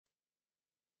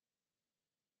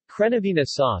Khrenovina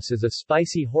sauce is a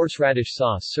spicy horseradish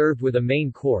sauce served with a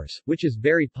main course, which is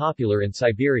very popular in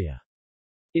Siberia.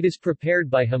 It is prepared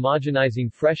by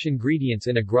homogenizing fresh ingredients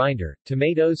in a grinder,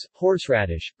 tomatoes,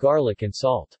 horseradish, garlic and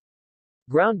salt.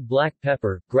 Ground black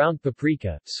pepper, ground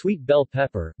paprika, sweet bell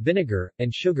pepper, vinegar,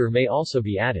 and sugar may also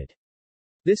be added.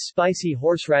 This spicy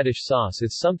horseradish sauce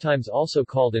is sometimes also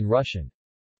called in Russian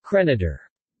Khrenoder,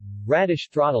 radish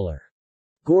throttler,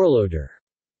 gorloder,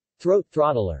 throat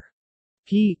throttler,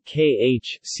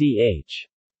 pkhch,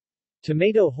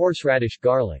 tomato horseradish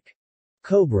garlic,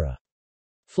 cobra,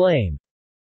 flame,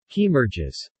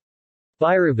 Kemerges,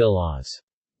 Byravillas,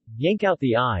 yank out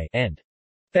the eye, and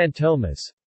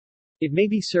Fantomas. It may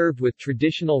be served with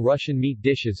traditional Russian meat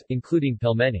dishes, including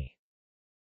pelmeni.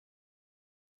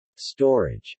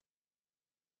 Storage.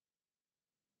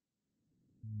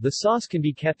 The sauce can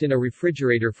be kept in a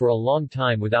refrigerator for a long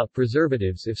time without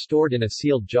preservatives if stored in a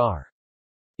sealed jar.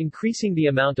 Increasing the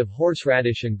amount of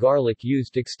horseradish and garlic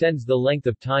used extends the length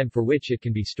of time for which it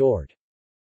can be stored.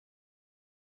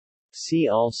 See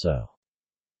also: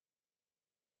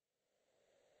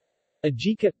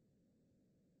 Ajika,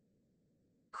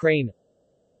 Crane,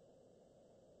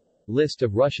 List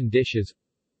of Russian dishes,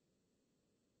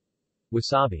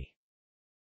 Wasabi.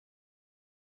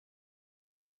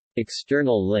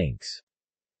 External links: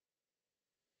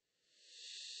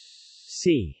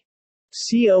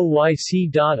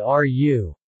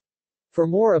 coyc.ru for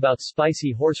more about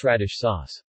spicy horseradish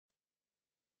sauce.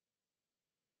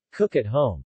 Cook at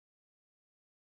home.